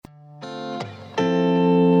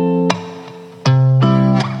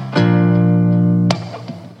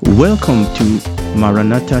Welcome to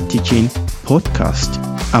Maranatha Teaching Podcast.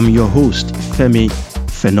 I'm your host, Femi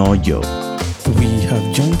Fenojo. We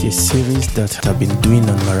have joined a series that I've been doing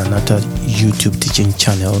on Maranatha YouTube teaching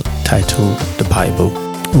channel titled The Bible.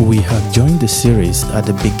 We have joined the series at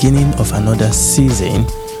the beginning of another season,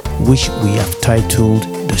 which we have titled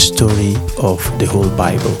The Story of the Whole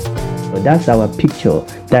Bible. That's our picture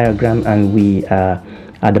diagram, and we are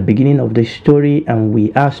at the beginning of the story, and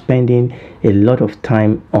we are spending a lot of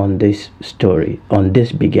time on this story, on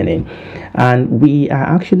this beginning. And we are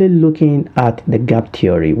actually looking at the gap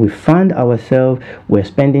theory. We found ourselves, we're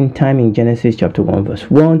spending time in Genesis chapter 1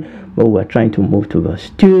 verse 1, but we're trying to move to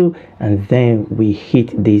verse 2, and then we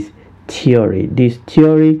hit this theory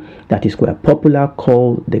that is quite popular,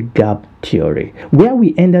 called the gap theory. Where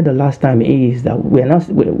we ended the last time is that we're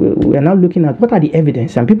now looking at what are the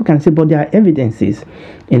evidence, and people can say, but there are evidences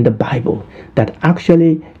in the Bible that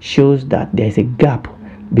actually shows that there's a gap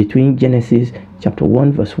between Genesis chapter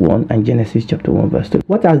 1 verse 1 and Genesis chapter 1 verse 2.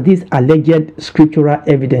 What are these alleged scriptural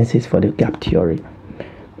evidences for the gap theory?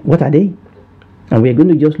 What are they? And we're going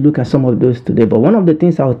to just look at some of those today. But one of the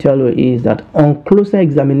things I'll tell you is that on closer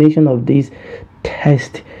examination of these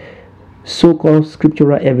test so-called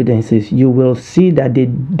scriptural evidences, you will see that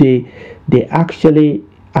they actually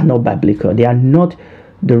are not biblical. They are not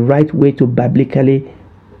the right way to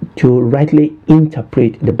rightly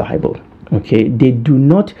interpret the Bible. Okay, they do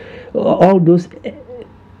not all those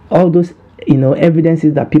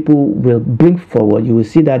evidences that people will bring forward. You will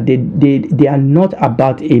see that they are not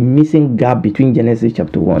about a missing gap between Genesis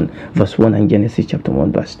chapter 1 verse 1 and Genesis chapter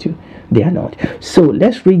 1 verse 2. They are not. So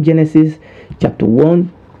let's read Genesis chapter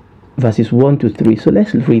 1 verses 1 to 3. So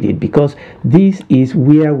let's read it, because this is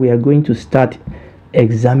where we are going to start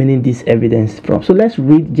examining this evidence from. So let's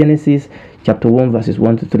read Genesis chapter 1 verses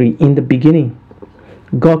 1 to 3. In the beginning,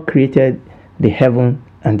 God created the heaven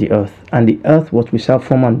and the earth was without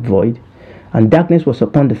form and void, and darkness was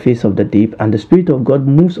upon the face of the deep, and the Spirit of God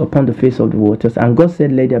moves upon the face of the waters. And God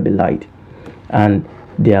said, let there be light, and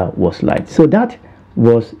there was light. So that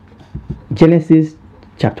was Genesis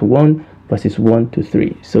chapter 1 verses 1 to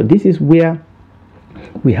 3. So this is where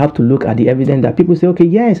we have to look at the evidence that people say, okay,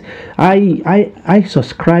 yes, I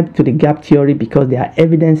subscribe to the gap theory because there are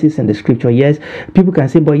evidences in the scripture. Yes, people can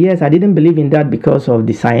say, but yes, I didn't believe in that because of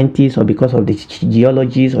the scientists or because of the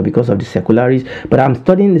geologists or because of the secularists, but I'm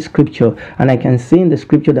studying the scripture and I can say in the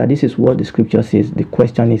scripture that this is what the scripture says. The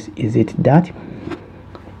question is it that?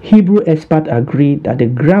 Hebrew experts agree that the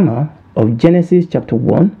grammar of Genesis chapter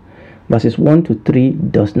 1 verses 1 to 3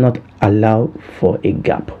 does not allow for a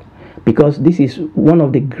gap, because this is one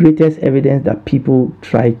of the greatest evidence that people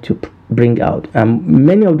try to bring out.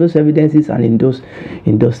 Many of those evidences are in those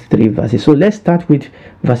three verses. So let's start with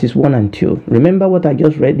verses 1 and 2. Remember what I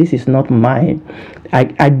just read. This is not mine. I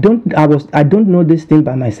don't know this thing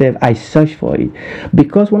by myself. I searched for it,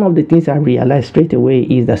 because one of the things I realized straight away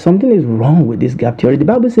is that something is wrong with this gap theory. The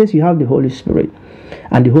Bible says you have the Holy Spirit,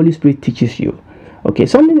 and the Holy Spirit teaches you. Okay,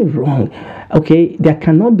 something is wrong. Okay, there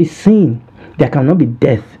cannot be sin, there cannot be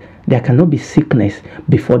death, there cannot be sickness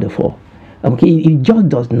before the fall. Okay, it just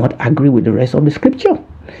does not agree with the rest of the scripture,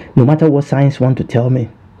 no matter what science want to tell me.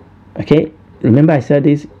 Okay, remember I said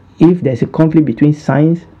this: if there's a conflict between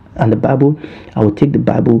science and the Bible, I will take the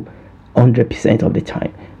Bible 100% of the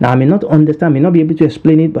time. Now, I may not understand, may not be able to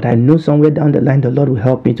explain it, but I know somewhere down the line the Lord will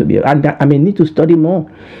help me to be, and I may need to study more.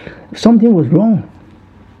 Something was wrong.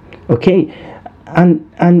 Okay, and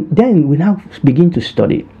then we now begin to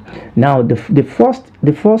study. Now, the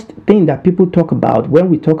first thing that people talk about when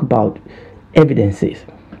we talk about evidences,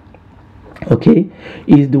 okay,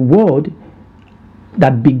 is the word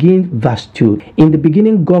that begins verse 2. In the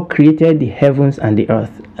beginning, God created the heavens and the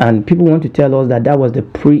earth. And people want to tell us that was the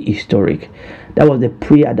prehistoric. That was the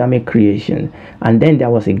pre-Adamic creation. And then there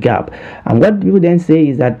was a gap. And what people then say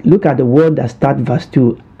is that, look at the word that starts verse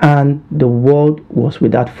 2. And the world was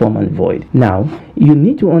without form and void. Now, you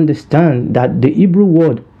need to understand that the Hebrew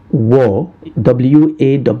word war,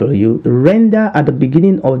 W-A-W, render at the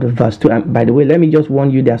beginning of the verse 2. And by the way, let me just warn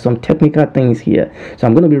you, there are some technical things here. So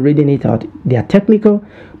I'm going to be reading it out. They are technical,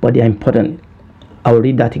 but they are important. I'll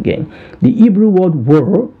read that again. The Hebrew word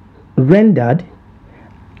war, rendered,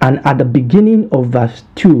 and at the beginning of verse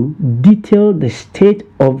 2, detail the state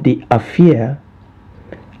of the affair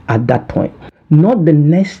at that point, not the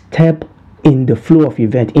next step in the flow of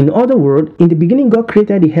event. In other words, in the beginning, God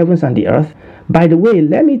created the heavens and the earth. By the way,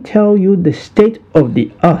 let me tell you the state of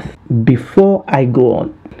the earth before I go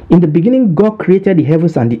on. In the beginning, God created the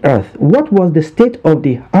heavens and the earth. What was the state of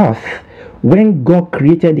the earth when God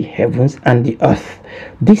created the heavens and the earth.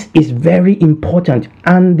 This is very important.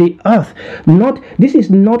 And the earth, this is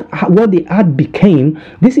not what the earth became.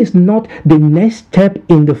 This is not the next step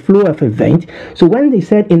in the flow of event. So when they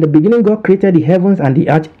said in the beginning God created the heavens and the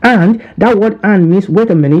earth, and that word "and" means, wait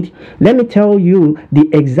a minute, let me tell you the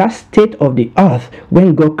exact state of the earth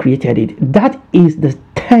when God created it. That is the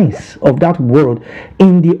tense of that word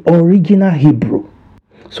in the original Hebrew.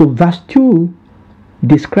 So verse 2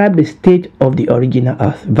 describe the state of the original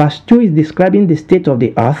earth. Verse 2 is describing the state of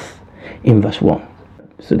the earth in verse 1.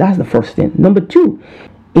 So that's the first thing. Number 2,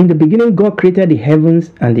 in the beginning God created the heavens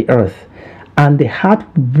and the earth, and the earth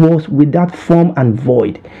was without form and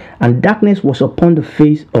void, and darkness was upon the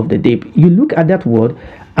face of the deep. You look at that word,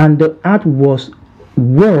 and the earth was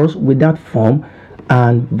without form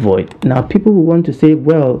and void. Now people will want to say,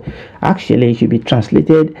 well, actually it should be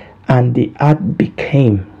translated, and the earth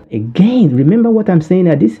became. Again, remember what I'm saying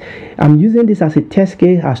at this. I'm using this as a test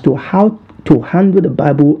case as to how to handle the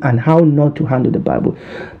Bible and how not to handle the Bible.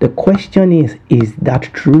 The question is that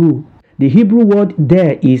true? The Hebrew word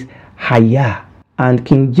there is haya, and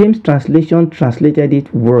King James translation translated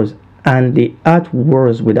it was, and the earth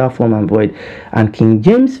was without form and void. And King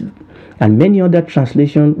James and many other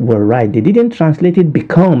translations were right. They didn't translate it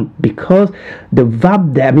become, because the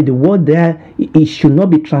verb there, the word there, it should not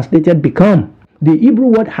be translated become. The Hebrew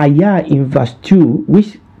word haya in verse 2,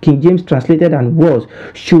 which King James translated and was,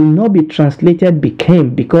 should not be translated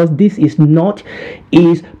became, because this is not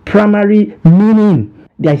its primary meaning.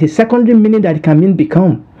 There is a secondary meaning that it can mean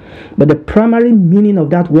become, but the primary meaning of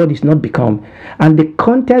that word is not become, and the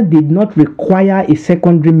context did not require a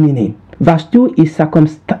secondary meaning. Verse 2 is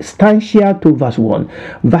circumstantial to verse 1.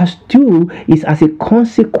 Verse 2 is as a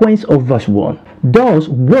consequence of verse 1. Thus,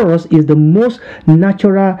 was is the most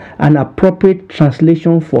natural and appropriate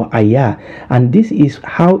translation for haya, and this is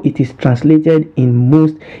how it is translated in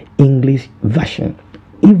most English versions,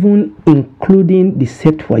 even including the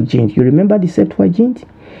Septuagint. You remember the Septuagint?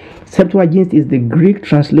 Septuagint is the Greek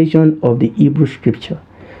translation of the Hebrew scripture.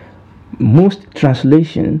 Most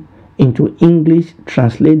translation into English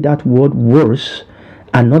translate that word was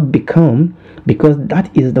and not become, because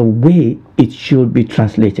that is the way it should be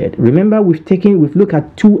translated. Remember, we've looked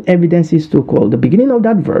at two evidences, so called. The beginning of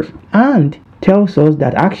that verse and tells us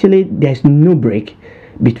that actually there's no break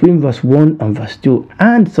between verse 1 and verse 2,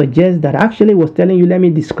 and suggests that actually was telling you, let me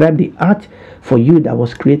describe the earth for you that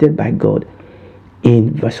was created by God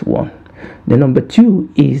in verse 1. The number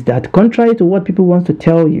 2 is that, contrary to what people want to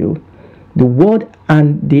tell you, the word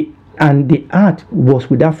and the earth was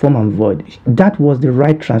without form and void. That was the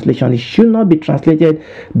right translation. It should not be translated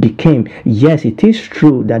became. Yes, it is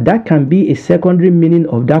true that can be a secondary meaning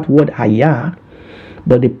of that word haya,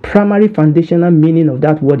 but the primary foundational meaning of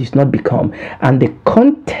that word is not become, and the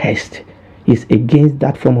context is against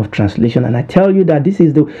that form of translation. And I tell you that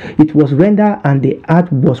it was rendered and the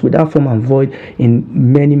earth was without form and void in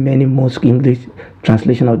many most English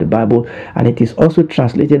translation of the Bible, and it is also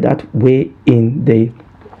translated that way in the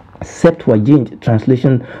Septuagint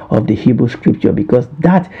translation of the Hebrew scripture, because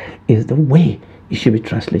that is the way it should be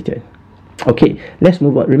translated. Okay, let's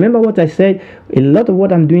move on. Remember what I said, a lot of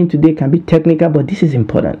what I'm doing today can be technical, but this is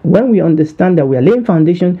important. When we understand that we are laying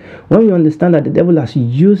foundation, when we understand that the devil has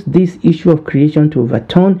used this issue of creation to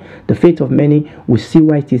overturn the faith of many, we see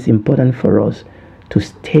why it is important for us to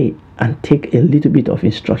stay and take a little bit of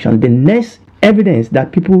instruction. The next evidence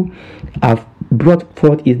that people have brought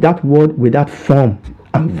forth is that word without form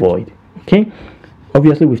and void. Okay,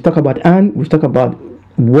 obviously we've talked about and we've talked about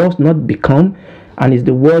was not become, and is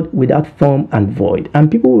the word without form and void.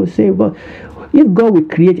 And people will say, well, if God will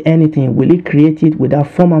create anything, will he create it without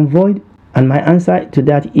form and void? And my answer to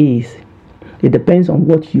that is, it depends on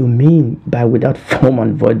what you mean by without form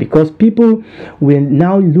and void, because people will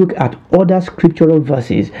now look at other scriptural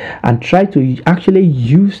verses and try to actually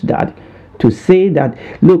use that to say that,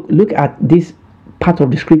 look at this part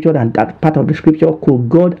of the scripture and that part of the scripture, could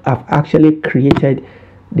God have actually created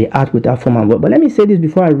the earth without form and void? But let me say this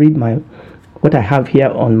before I read what I have here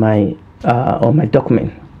on my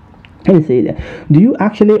document. Let me say that, do you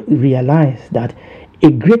actually realize that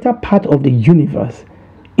a greater part of the universe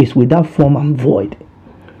is without form and void?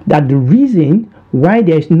 That the reason why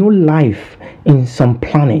there is no life in some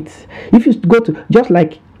planets, if you go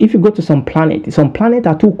to some planets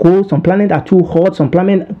are too cold, some planets are too hot, some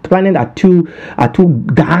planets are too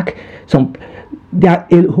dark. There are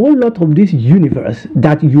a whole lot of this universe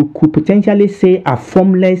that you could potentially say are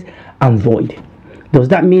formless and void. Does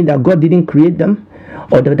that mean that God didn't create them?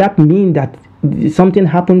 Or does that mean that something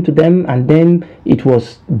happened to them and then it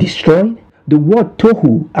was destroyed? The word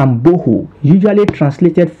tohu and bohu, usually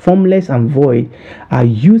translated formless and void, are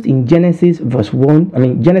used in Genesis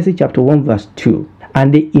chapter 1 verse 2,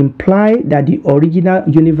 and they imply that the original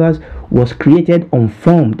universe was created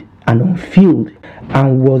unformed and unfilled,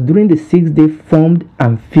 and was during the 6th day formed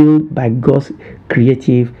and filled by God's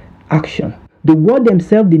creative action. The word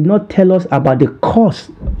themselves did not tell us about the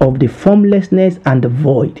cause of the formlessness and the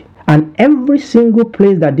void. And every single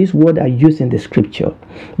place that this word are used in the scripture,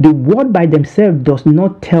 the word by themselves does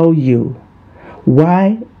not tell you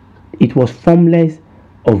why it was formless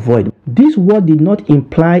or void. This word did not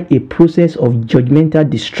imply a process of judgmental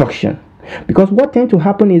destruction. Because what tends to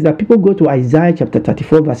happen is that people go to Isaiah chapter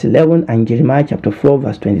 34 verse 11 and Jeremiah chapter 4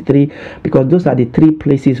 verse 23, because those are the three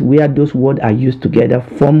places where those words are used together,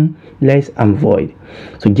 formless and void.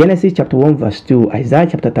 So Genesis chapter 1 verse 2, Isaiah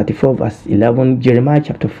chapter 34 verse 11, Jeremiah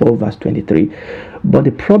chapter 4 verse 23. But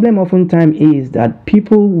the problem oftentimes is that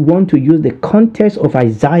people want to use the context of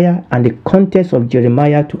Isaiah and the context of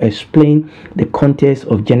Jeremiah to explain the context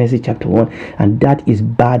of Genesis chapter 1, and that is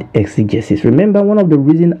bad exegesis. Remember, one of the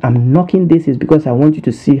reasons I'm knocking this is because I want you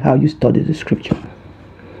to see how you study the scripture.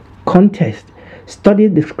 Context. Study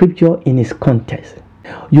the scripture in its context.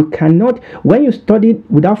 You cannot, when you studied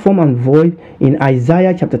without form and void in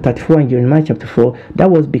Isaiah chapter 34 and Jeremiah chapter 4,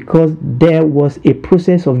 that was because there was a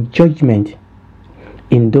process of judgment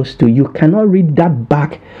in those two. You cannot read that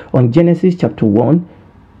back on Genesis chapter 1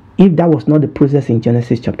 if that was not the process in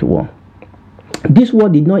Genesis chapter 1. This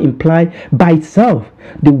word did not imply by itself.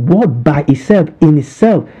 The word by itself in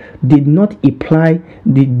itself did not imply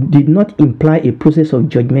a process of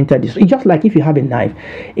judgmental destruction. It's just like if you have a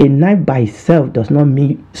knife by itself does not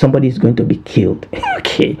mean somebody is going to be killed.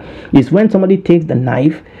 Okay, it's when somebody takes the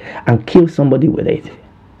knife and kills somebody with it.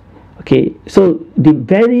 Okay, so the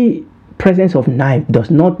very presence of knife does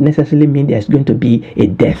not necessarily mean there's going to be a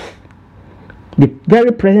death. The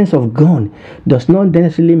very presence of gun does not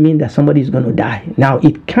necessarily mean that somebody is going to die. Now,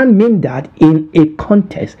 it can mean that in a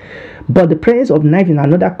context, but the presence of knife in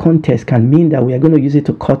another context can mean that we are going to use it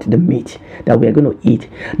to cut the meat that we are going to eat.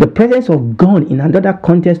 The presence of gun in another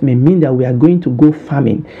context may mean that we are going to go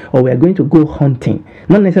farming or we are going to go hunting.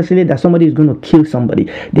 Not necessarily that somebody is going to kill somebody.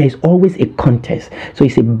 There is always a context. So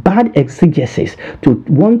it's a bad exegesis to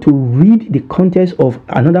want to read the context of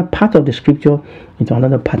another part of the scripture into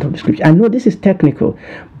another part of the scripture. I know this is technical,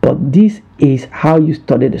 but this is how you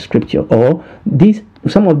study the scripture, or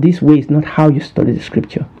some of these ways not how you study the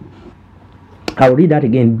scripture. I'll read that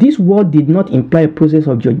again. This word did not imply a process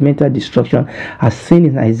of judgmental destruction as seen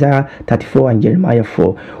in Isaiah 34 and Jeremiah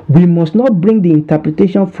 4. We must not bring the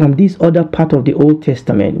interpretation from this other part of the Old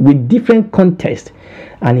Testament with different context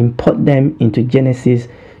and import them into Genesis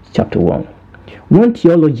chapter 1. One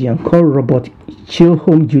theologian called Robert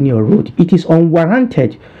Chilholm Jr. wrote, "It is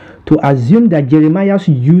unwarranted to assume that Jeremiah's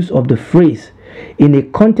use of the phrase in a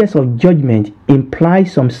context of judgment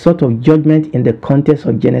implies some sort of judgment in the context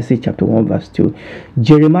of Genesis chapter 1 verse 2.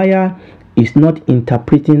 Jeremiah is not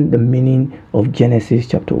interpreting the meaning of Genesis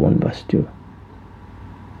chapter 1 verse 2.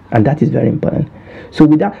 And that is very important. So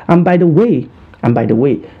with that, and by the way,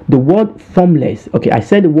 the word formless, okay, I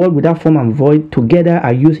said the word without form and void together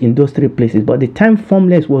are used in those three places, but the term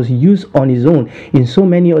formless was used on its own in so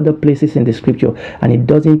many other places in the scripture, and it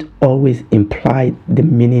doesn't always imply the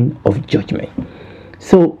meaning of judgment.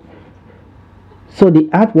 So the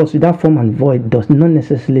earth was without form and void does not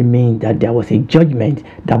necessarily mean that there was a judgment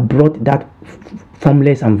that brought that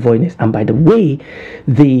formless and voidness. And by the way,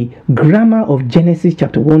 the grammar of Genesis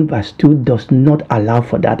chapter 1 verse 2 does not allow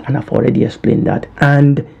for that, and I've already explained that.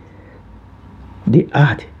 And the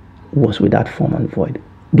earth was without form and void.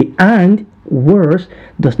 The "and" words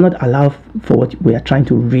does not allow for what we are trying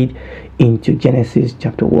to read into Genesis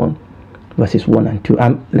chapter 1 verses 1 and 2.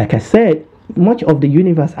 Like I said, much of the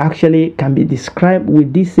universe actually can be described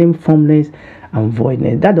with this same formless and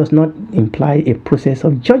voidness. That does not imply a process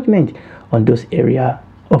of judgment on those areas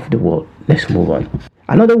of the world. Let's move on.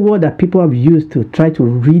 Another word that people have used to try to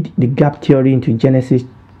read the gap theory into Genesis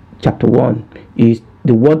chapter 1 is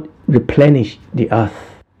the word replenish the earth.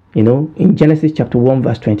 You know, in Genesis chapter 1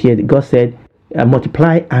 verse 28, God said,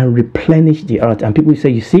 multiply and replenish the earth. And people say,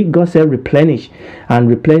 you see, God said replenish, and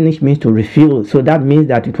replenish means to refill. So that means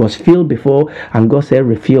that it was filled before, and God said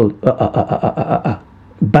refill.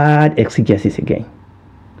 Bad exegesis again.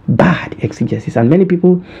 Bad exegesis. And many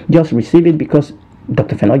people just receive it because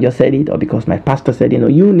Dr. Fenor just said it, or because my pastor said,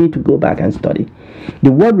 you need to go back and study.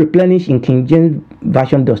 The word replenish in King James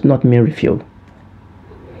Version does not mean refill.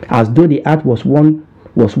 As though the earth was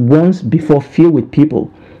once before filled with people,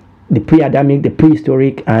 the pre-Adamic, the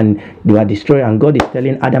prehistoric, and they were destroyed, and God is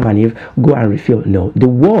telling Adam and Eve, go and refill. No, the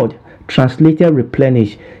word translated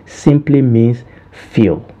replenish simply means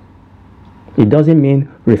fill. It doesn't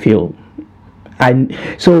mean refill. And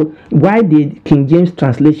so why did King James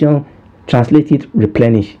translation translate it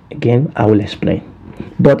replenish? Again, I will explain.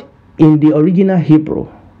 But in the original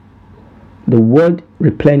Hebrew, the word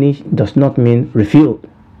replenish does not mean refill.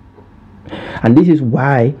 And this is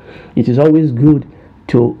why it is always good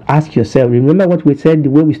to ask yourself, remember what we said, the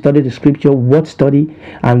way we studied the scripture, what study,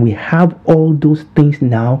 and we have all those things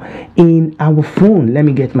now in our phone. Let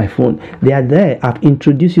me get my phone. They are there. I've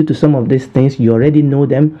introduced you to some of these things. You already know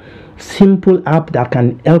them. Simple app that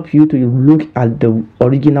can help you to look at the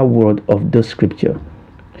original word of the scripture.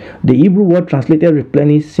 The Hebrew word translated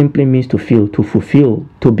replenish simply means to fill, to fulfill,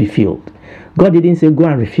 to be filled. God didn't say go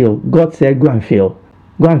and refill. God said go and fill.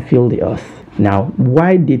 Go and fill the earth. Now,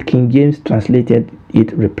 why did King James translated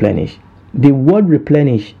it replenish? The word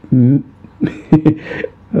replenish, oh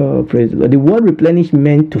praise the Lord. The word replenish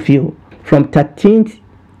meant to fill. From 13th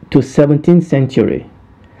to 17th century,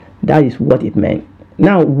 that is what it meant.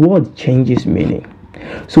 Now, word changes meaning.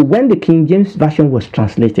 So when the King James Version was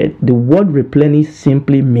translated, the word replenish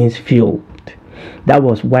simply means filled. That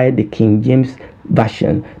was why the King James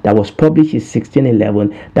Version that was published in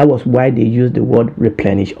 1611, that was why they used the word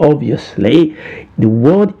replenish. Obviously, the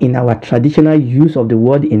word in our traditional use of the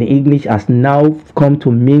word in English has now come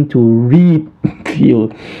to mean to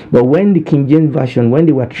refill. But when the King James Version, when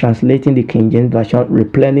they were translating the King James Version,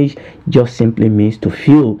 replenish just simply means to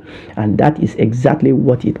fill. And that is exactly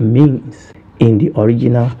what it means in the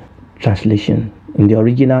original translation, in the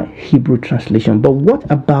original Hebrew translation. But what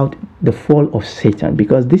about the fall of Satan?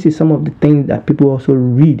 Because this is some of the things that people also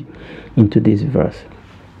read into this verse.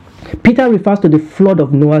 Peter refers to the flood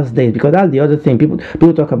of Noah's days, because that's the other thing people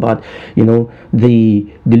talk about, the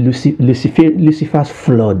Lucifer's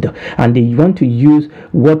flood, and they want to use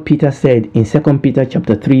what Peter said in 2 Peter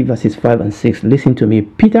chapter 3 verses 5 and 6. Listen to me.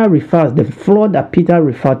 The flood that Peter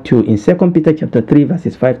referred to in 2 Peter chapter 3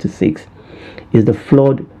 verses 5 to 6 is the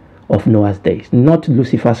flood of Noah's days, not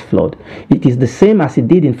Lucifer's flood. It is the same as it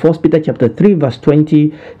did in 1 Peter chapter 3 verse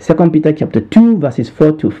 20, 2 Peter chapter 2 verses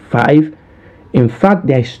 4 to 5. In fact,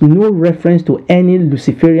 there is no reference to any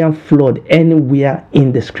Luciferian flood anywhere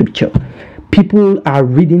in the scripture. People are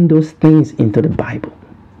reading those things into the Bible.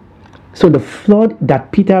 So the flood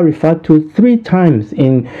that Peter referred to 3 times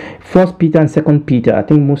in 1 Peter and 2 Peter, I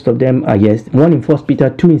think most of them are yes, one in 1 Peter,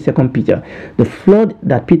 2 in 2 Peter. The flood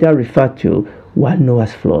that Peter referred to was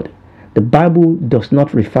Noah's flood. The Bible does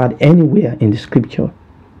not refer anywhere in the scripture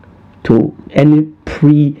to any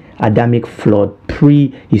pre-Adamic flood,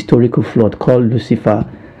 pre-historical flood called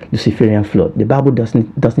Luciferian flood. The Bible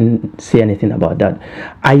doesn't say anything about that.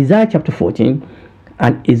 Isaiah chapter 14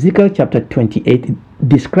 and Ezekiel chapter 28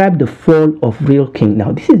 describe the fall of real king.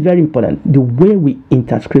 Now, this is very important, the way we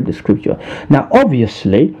interpret the scripture. Now,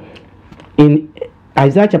 obviously, in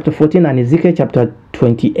Isaiah chapter 14 and Ezekiel chapter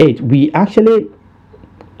 28, we actually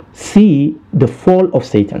see the fall of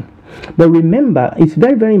Satan. But remember, it's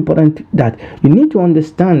very, very important that you need to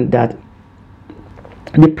understand that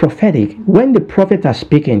the prophetic, when the prophets are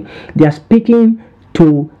speaking, they are speaking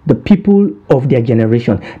to the people of their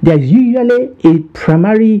generation. There's usually a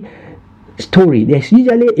primary story. There's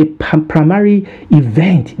usually a primary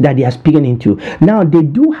event that they are speaking into. Now, they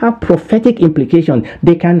do have prophetic implication.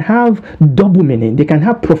 They can have double meaning. They can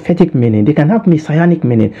have prophetic meaning. They can have messianic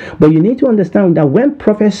meaning. But you need to understand that when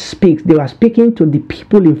prophets speak, they are speaking to the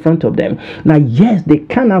people in front of them. Now, yes, they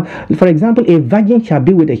can have, for example, a virgin shall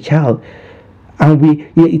be with a child. And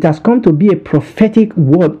it has come to be a prophetic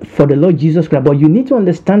word for the Lord Jesus Christ. But you need to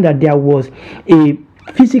understand that there was a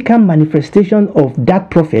physical manifestation of that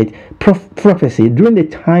prophecy during the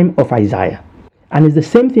time of Isaiah. And it's the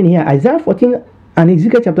same thing here. Isaiah 14 and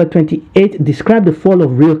Ezekiel chapter 28 describe the fall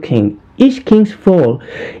of real king. Each king's fall,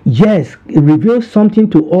 yes, it reveals something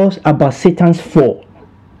to us about Satan's fall.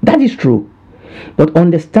 That is true. But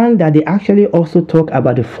understand that they actually also talk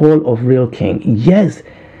about the fall of real king. Yes,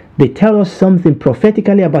 they tell us something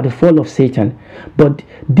prophetically about the fall of Satan. But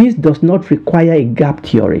this does not require a gap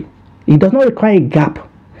theory. It does not require a gap.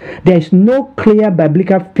 There is no clear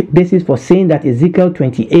biblical basis for saying that Ezekiel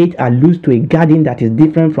 28 alludes to a garden that is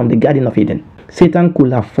different from the Garden of Eden. Satan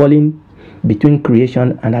could have fallen between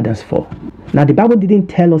creation and Adam's fall. Now, the Bible didn't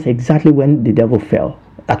tell us exactly when the devil fell,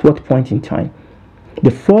 at what point in time.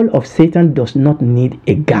 The fall of Satan does not need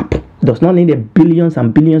a gap, does not need a billions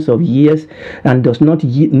and billions of years, and does not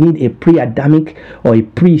need a pre-Adamic or a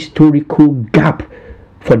prehistorical gap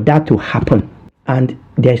for that to happen. And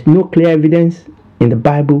there is no clear evidence in the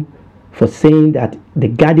Bible for saying that the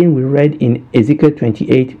garden we read in Ezekiel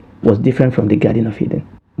 28 was different from the Garden of Eden.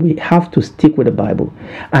 We have to stick with the Bible.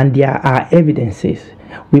 And there are evidences.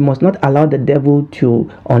 We must not allow the devil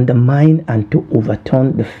to undermine and to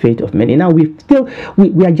overturn the faith of many. Now, we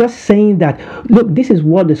are just saying that, look, this is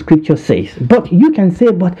what the scripture says. But you can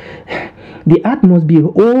say, but the earth must be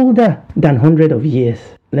older than hundreds of years.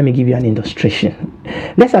 Let me give you an illustration.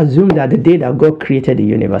 Let's assume that the day that God created the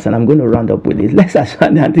universe, and I'm going to round up with this. Let's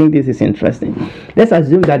assume, I think this is interesting. Let's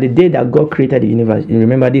assume that the day that God created the universe,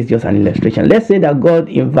 remember this is just an illustration. Let's say that God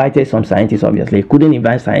invited some scientists, obviously. He couldn't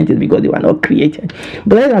invite scientists because they were not created.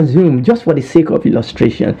 But let's assume, just for the sake of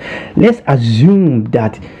illustration, let's assume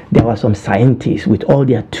that there were some scientists with all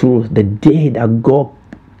their tools the day that God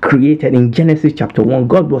created. In Genesis chapter 1,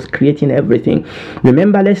 God was creating everything.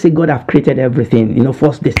 Remember, let's say God have created everything,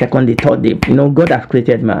 first, the second, the third day, God has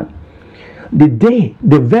created man. The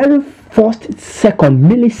very first second,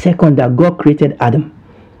 millisecond that God created Adam,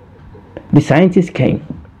 the scientists came.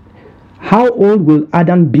 How old will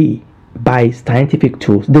Adam be by scientific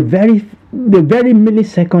tools? The very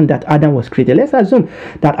millisecond that Adam was created. Let's assume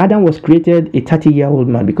that Adam was created a 30-year-old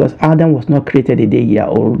man, because Adam was not created a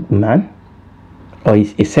day-year-old man or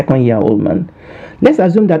a second-year-old man. Let's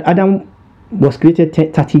assume that Adam was created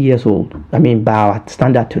 30 years old. By our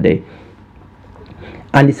standard today.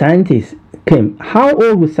 And the scientists came. How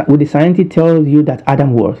old would the scientist tell you that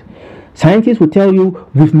Adam was? Scientists will tell you,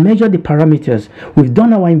 we've measured the parameters, we've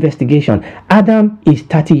done our investigation. Adam is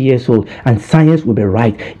 30 years old, and science will be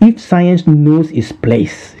right if science knows its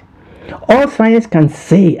place. All science can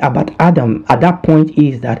say about Adam at that point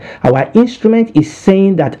is that our instrument is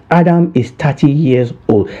saying that Adam is 30 years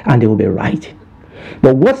old, and they will be right.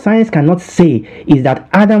 But what science cannot say is that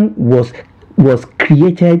Adam was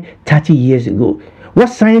created 30 years ago. What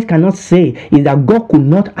science cannot say is that God could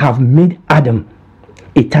not have made Adam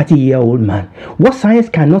a 30-year-old man. What science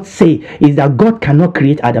cannot say is that God cannot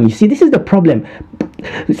create Adam. You see, this is the problem.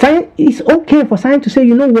 Science, it's okay for science to say,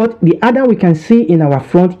 you know what, the Adam we can see in our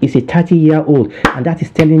front is a 30-year-old, and that is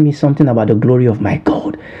telling me something about the glory of my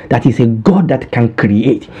God. That is a God that can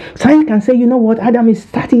create. Science can say, you know what, Adam is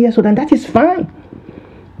 30 years old, and that is fine.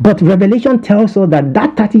 But Revelation tells us that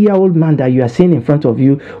 30-year-old man that you are seeing in front of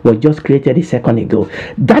you was just created a second ago.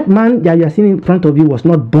 That man that you are seeing in front of you was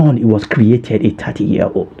not born, he was created a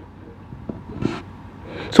 30-year-old.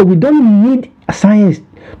 So we don't need science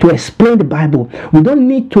to explain the Bible. We don't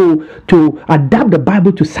need to adapt the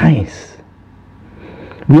Bible to science.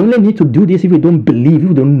 We only need to do this if we don't believe, if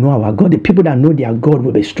we don't know our God. The people that know their God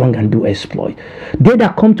will be strong and do exploit. They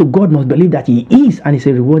that come to God must believe that He is and is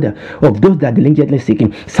a rewarder of those that diligently seek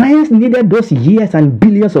Him. Science needed those years and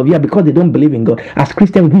billions of years because they don't believe in God. As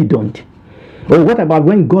Christians, we don't. Or what about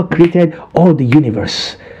when God created all the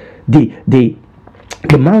universe, the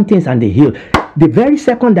mountains and the hill? The very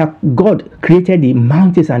second that God created the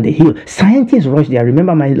mountains and the hill, scientists rushed there.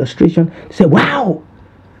 Remember my illustration? They said, wow,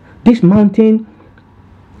 this mountain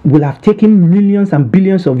will have taken millions and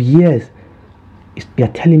billions of years. You're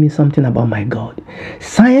telling me something about my God.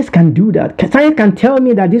 Science can do that. Science can tell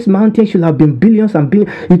me that this mountain should have been billions and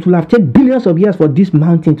billions. It will have taken billions of years for this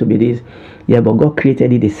mountain to be this. Yeah, but God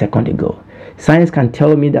created it a second ago. Science can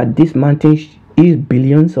tell me that this mountain is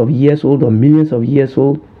billions of years old or millions of years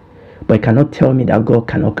old, but it cannot tell me that God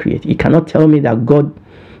cannot create it. It cannot tell me that God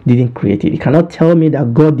didn't create it. It cannot tell me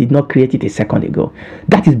that God did not create it a second ago.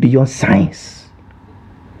 That is beyond science.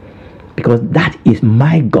 Because that is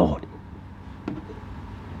my God.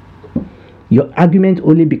 Your argument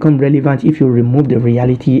only becomes relevant if you remove the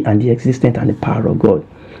reality and the existence and the power of God.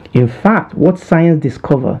 In fact, what science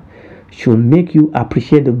discovers should make you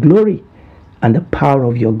appreciate the glory and the power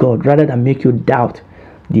of your God, rather than make you doubt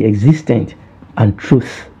the existence and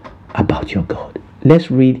truth about your God.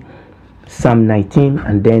 Let's read Psalm 19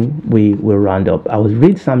 and then we will round up. I will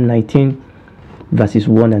read Psalm 19 verses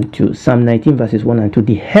 1 and 2. Psalm 19 verses 1 and 2.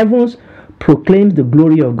 The heavens proclaims the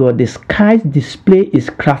glory of God. The skies display His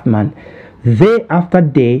craftsman. Day after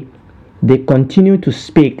day, they continue to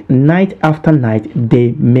speak. Night after night,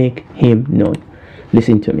 they make Him known.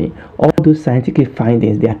 Listen to me. All those scientific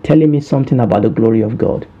findings, they are telling me something about the glory of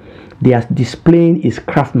God. They are displaying His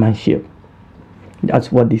craftsmanship.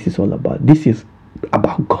 That's what this is all about. This is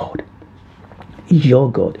about God.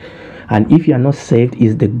 Your God. And if you are not saved,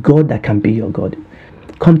 is the God that can be your God.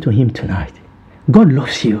 Come to Him tonight. God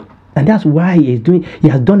loves you. And that's why He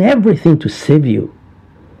has done everything to save you.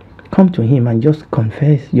 Come to Him and just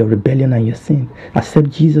confess your rebellion and your sin. Accept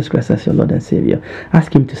Jesus Christ as your Lord and Savior.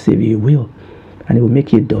 Ask Him to save you. He will. And He will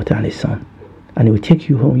make you a daughter and a son. And He will take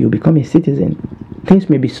you home. You'll become a citizen. Things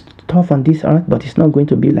may be tough on this earth, but it's not going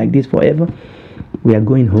to be like this forever. We are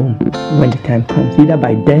going home when the time comes, either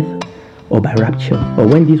by death or by rapture, or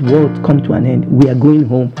when this world comes to an end, we are going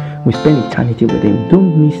home. We spend eternity with Him.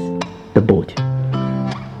 Don't miss the boat.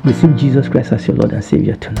 Receive Jesus Christ as your Lord and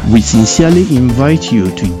Savior tonight. We sincerely invite you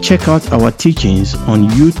to check out our teachings on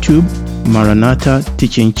YouTube, Maranatha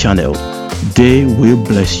Teaching Channel. They will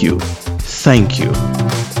bless you. Thank you.